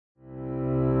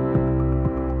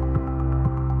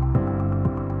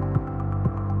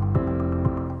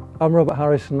I'm Robert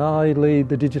Harris and I lead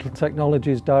the Digital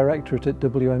Technologies Directorate at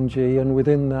WMG, and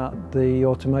within that the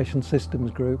Automation Systems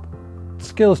Group.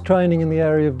 Skills training in the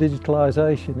area of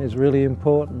digitalisation is really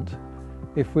important.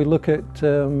 If we look at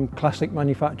classic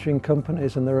manufacturing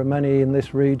companies, and there are many in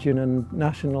this region and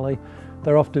nationally,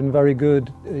 they're often very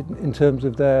good in terms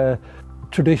of their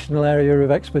traditional area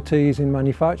of expertise in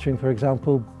manufacturing, for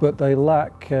example, but they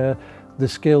lack the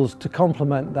skills to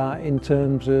complement that in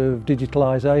terms of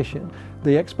digitalisation.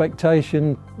 The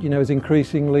expectation, is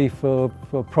increasingly for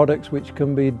products which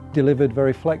can be delivered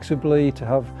very flexibly, to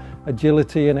have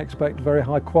agility and expect very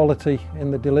high quality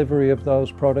in the delivery of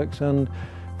those products, and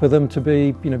for them to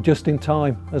be, just in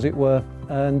time, as it were.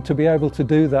 And to be able to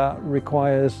do that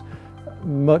requires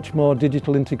much more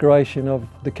digital integration of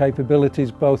the capabilities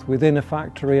both within a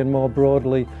factory and more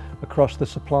broadly across the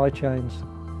supply chains.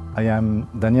 I am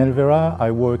Daniel Vera.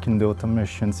 I work in the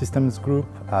Automation Systems Group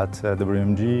at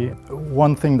WMG.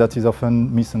 One thing that is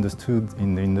often misunderstood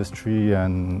in the industry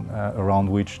and around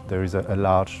which there is a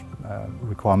large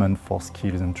requirement for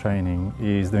skills and training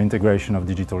is the integration of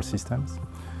digital systems.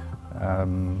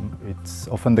 It's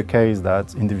often the case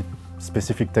that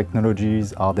specific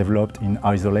technologies are developed in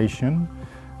isolation,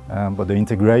 but the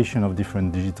integration of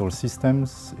different digital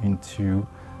systems into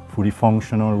fully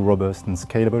functional, robust and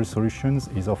scalable solutions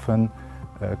is often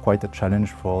quite a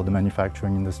challenge for the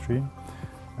manufacturing industry.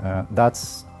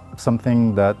 That's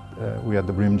something that we at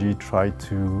WMG try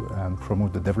to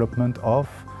promote the development of,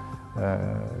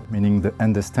 meaning the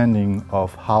understanding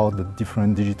of how the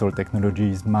different digital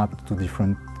technologies map to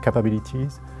different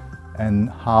capabilities and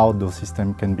how those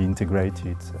systems can be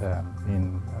integrated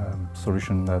in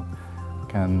solutions that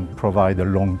can provide a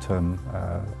long-term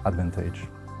advantage.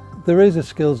 There is a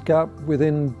skills gap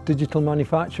within digital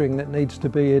manufacturing that needs to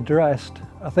be addressed.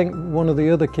 I think one of the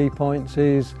other key points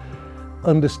is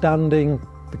understanding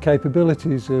the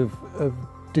capabilities of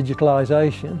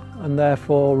digitalisation, and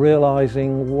therefore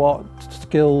realising what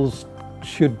skills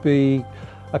should be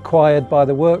acquired by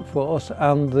the workforce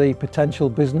and the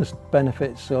potential business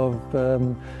benefits of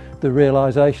the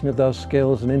realisation of those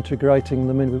skills and integrating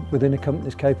them within a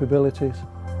company's capabilities.